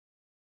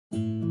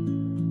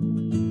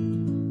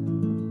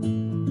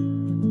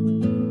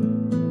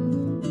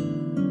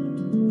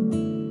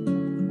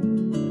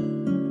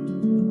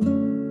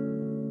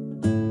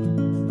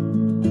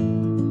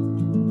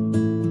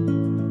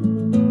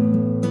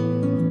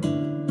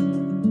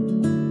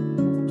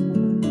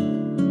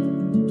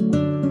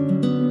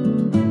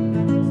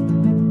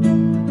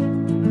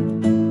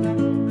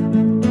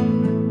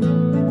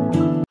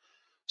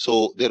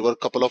So there were a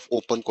couple of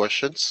open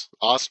questions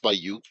asked by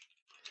you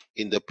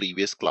in the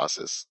previous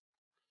classes.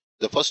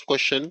 The first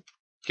question,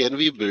 can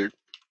we build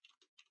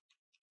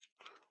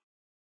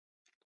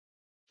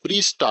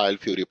freestyle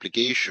Fiori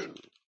application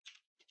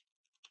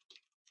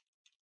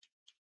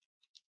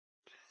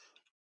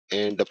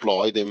and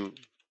deploy them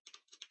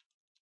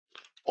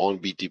on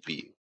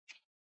BTP?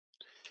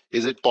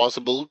 Is it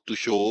possible to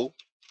show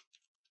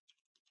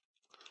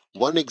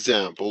one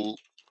example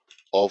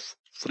of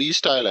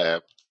freestyle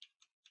app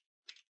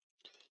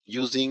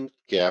using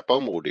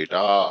CAPM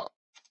data?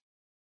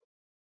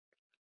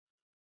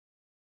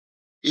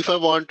 If I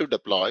want to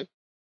deploy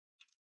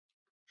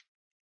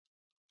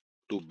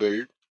to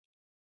build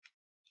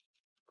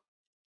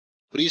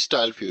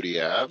freestyle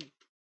Fiori app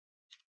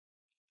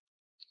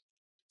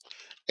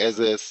as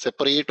a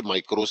separate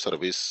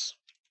microservice,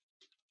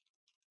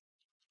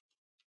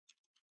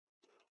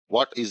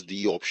 what is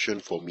the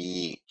option for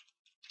me?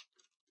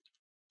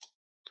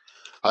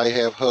 I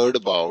have heard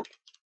about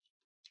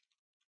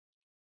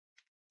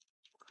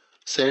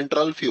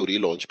Central Fiori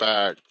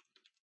Launchpad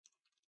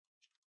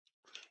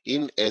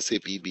in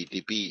SAP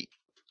BTP.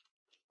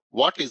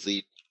 What is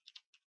it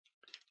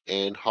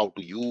and how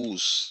to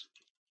use?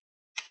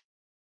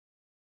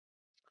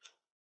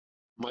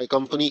 My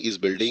company is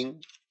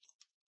building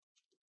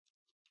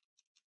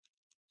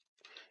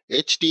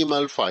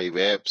HTML5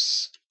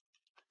 apps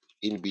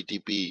in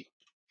BTP,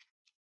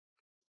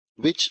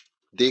 which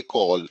they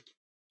call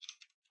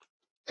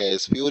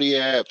as Fiori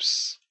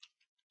apps.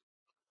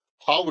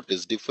 How it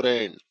is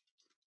different?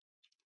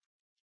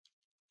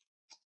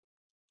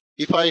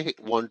 If I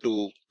want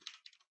to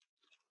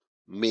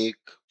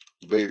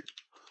build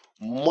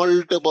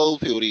multiple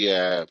Fiori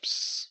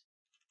apps,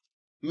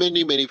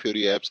 many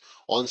Fiori apps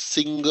on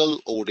single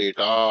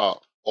OData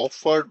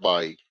offered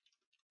by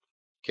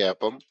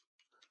CAPM,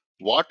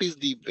 what is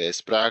the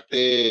best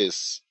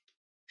practice?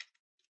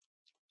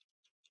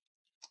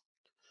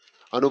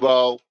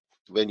 Anubhav,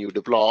 when you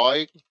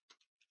deploy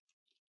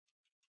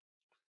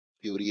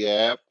Fiori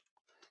app,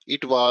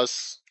 it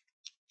was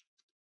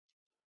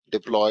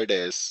deployed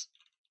as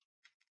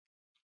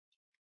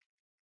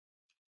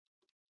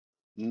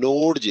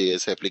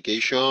Node.js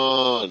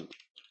application.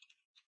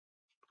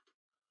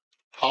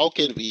 How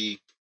can we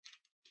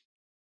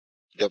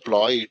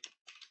deploy it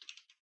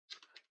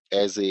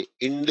as a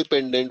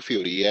independent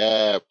Fiori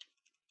app?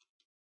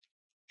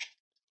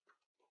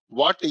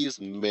 What is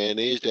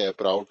managed app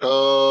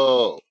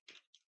router?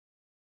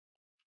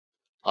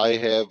 I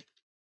have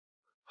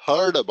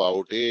heard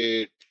about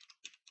it,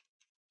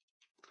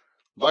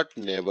 but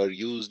never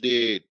used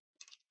it.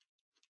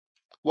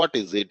 What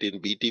is it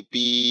in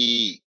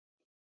BTP?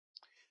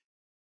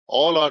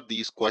 All are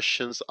these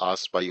questions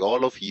asked by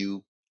all of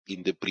you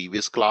in the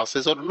previous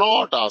classes, or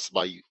not asked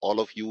by all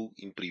of you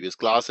in previous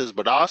classes,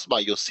 but asked by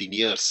your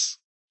seniors.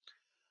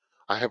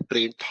 I have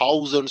trained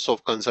thousands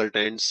of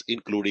consultants,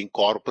 including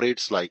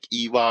corporates like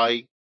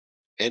EY,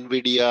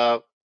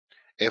 NVIDIA,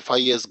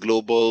 FIS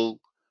Global,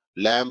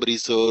 Lamb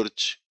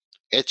Research,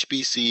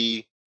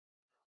 HPC,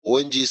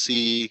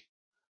 ONGC,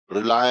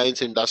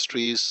 Reliance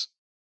Industries,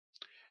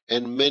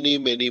 and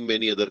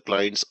many other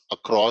clients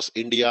across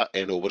India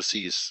and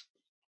overseas.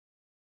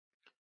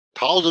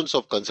 Thousands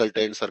of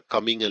consultants are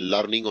coming and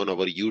learning on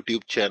our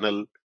YouTube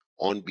channel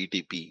on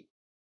BTP.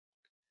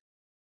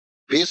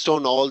 Based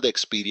on all the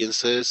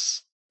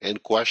experiences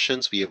and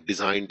questions, we have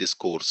designed this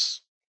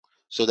course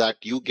so that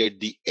you get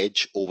the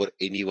edge over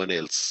anyone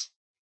else.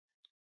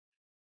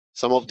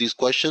 Some of these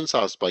questions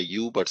asked by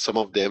you, but some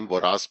of them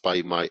were asked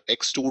by my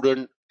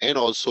ex-student and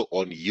also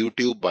on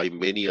YouTube by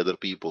many other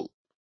people.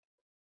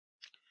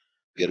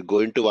 We are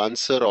going to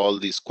answer all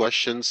these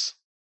questions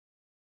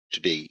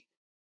today.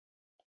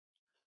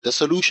 The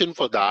solution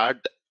for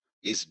that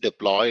is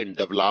deploy and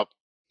develop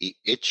a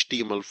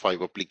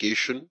HTML5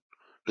 application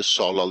to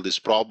solve all these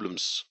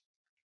problems.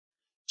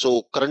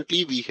 So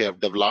currently we have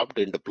developed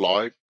and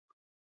deployed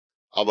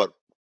our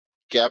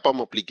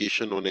CAPM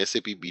application on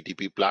SAP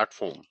BTP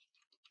platform.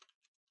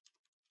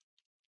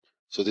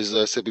 So this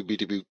is SAP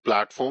BTP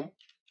platform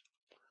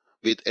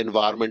with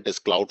environment as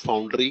Cloud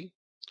Foundry.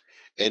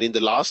 And in the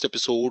last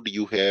episode,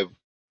 you have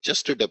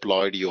just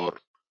deployed your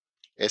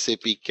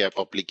SAP CAP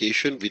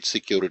application with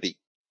security.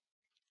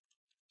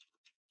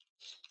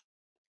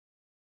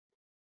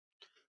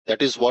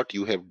 That is what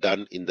you have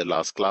done in the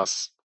last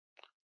class.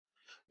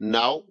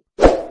 Now,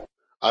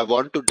 I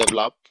want to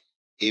develop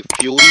a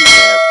Fiori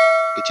app,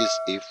 which is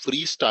a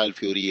freestyle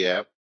Fiori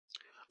app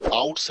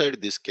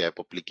outside this CAP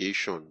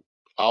application,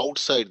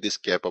 outside this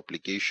CAP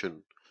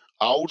application,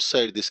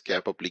 outside this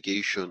CAP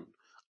application,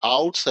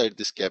 outside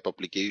this CAP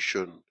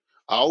application,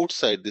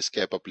 outside this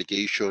CAP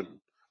application,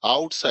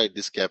 outside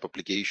this CAP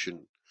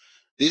application.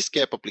 This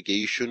CAP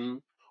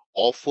application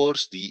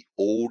offers the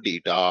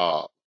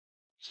OData.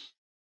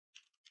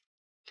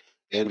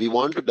 And we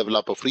want to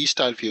develop a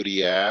freestyle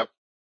Fiori app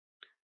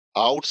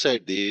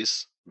outside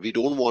this. We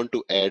don't want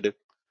to add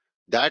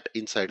that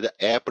inside the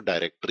app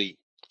directory.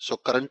 So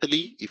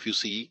currently, if you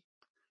see,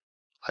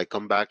 I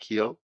come back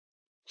here.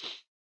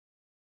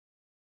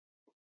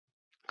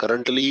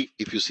 Currently,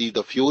 if you see,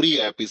 the Fiori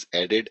app is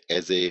added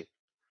as a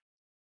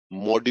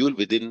module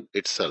within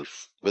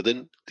itself,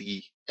 within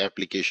the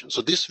application.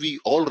 So this we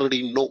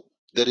already know.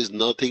 There is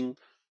nothing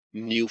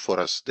new for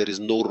us. There is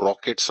no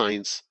rocket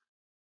science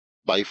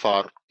by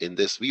far in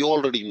this. We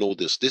already know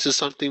this. This is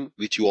something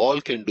which you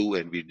all can do,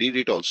 and we did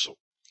it also.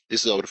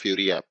 This is our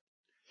Fiori app.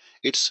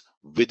 It's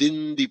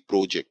within the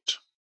project.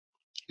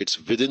 It's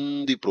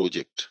within the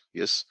project.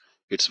 Yes,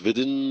 it's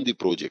within the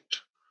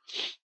project.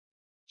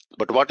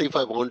 But what if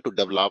I want to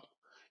develop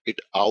it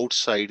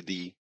outside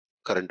the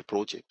current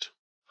project?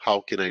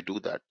 How can I do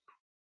that?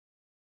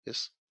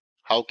 Yes,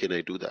 how can I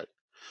do that?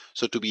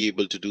 So to be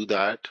able to do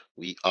that,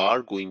 we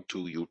are going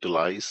to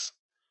utilize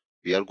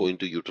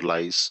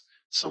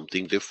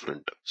something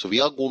different. So we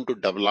are going to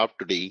develop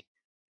today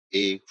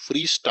a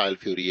freestyle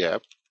Fiori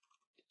app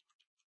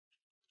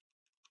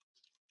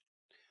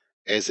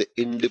as an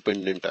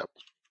independent app.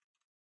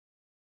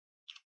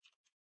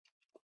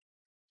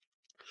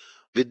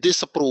 With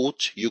this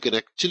approach, you can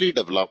actually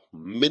develop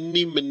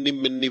many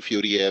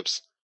Fiori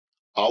apps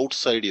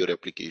outside your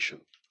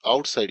application,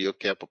 outside your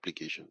CAP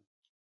application.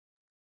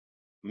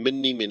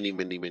 Many.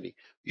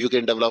 You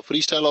can develop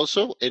freestyle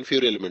also and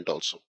Fiori element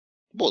also.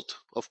 Both,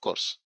 of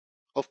course.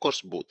 Of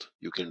course, both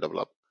you can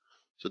develop.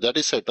 So that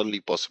is certainly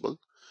possible.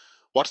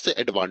 What's the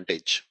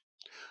advantage?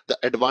 The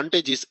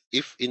advantage is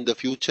if in the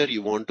future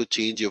you want to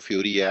change your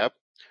Fiori app,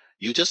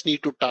 you just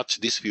need to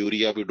touch this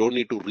Fiori app. You don't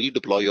need to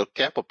redeploy your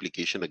CAP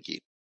application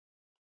again.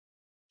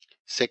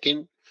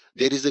 Second,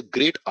 there is a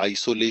great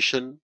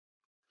isolation.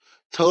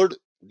 Third,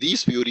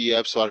 these Fiori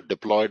apps are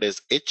deployed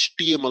as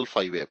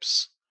HTML5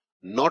 apps,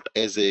 not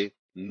as a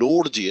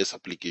Node.js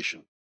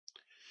application,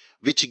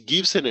 which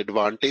gives an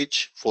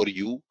advantage for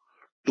you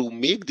to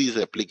make these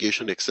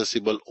applications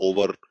accessible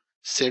over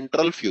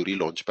Central Fiori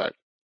Launchpad.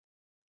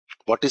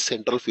 What is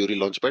Central Fiori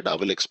Launchpad? I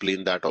will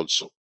explain that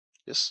also.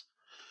 Yes.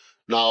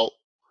 Now,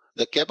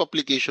 the CAP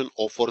application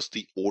offers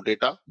the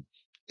OData,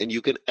 and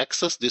you can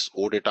access this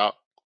OData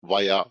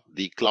via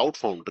the Cloud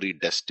Foundry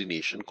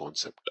destination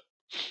concept.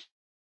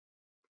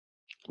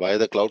 Via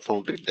the Cloud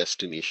Foundry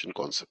destination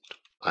concept.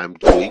 I'm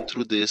going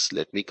through this.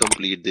 Let me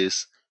complete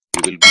this.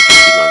 You will be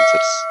getting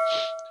answers.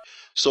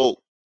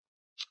 So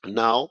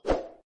now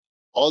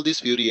all these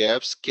Fiori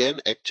apps can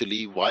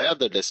actually via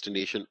the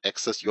destination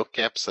access your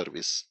CAP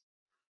service.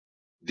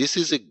 This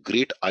is a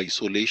great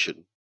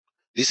isolation.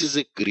 This is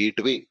a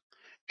great way.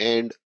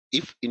 And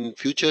if in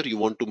future you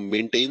want to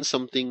maintain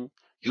something,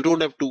 you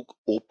don't have to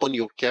open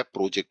your CAP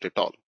project at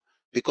all,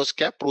 because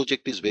CAP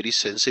project is very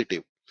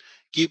sensitive.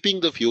 Keeping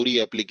the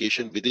Fiori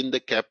application within the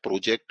CAP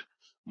project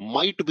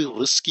might be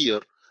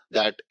riskier,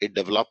 that a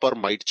developer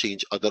might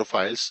change other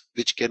files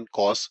which can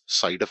cause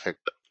side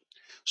effect.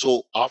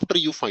 So after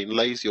you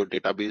finalize your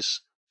database,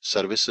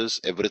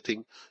 services,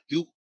 everything,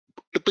 you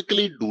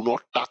typically do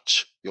not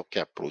touch your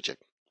CAP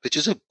project, which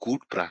is a good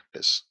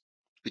practice.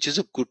 Which is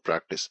a good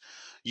practice.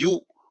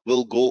 You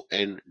will go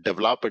and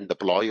develop and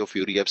deploy your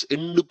Fiori apps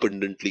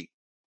independently,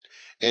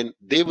 and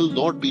they will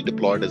not be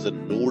deployed as a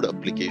node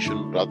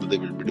application, rather they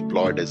will be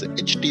deployed as a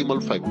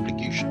HTML5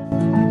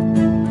 application.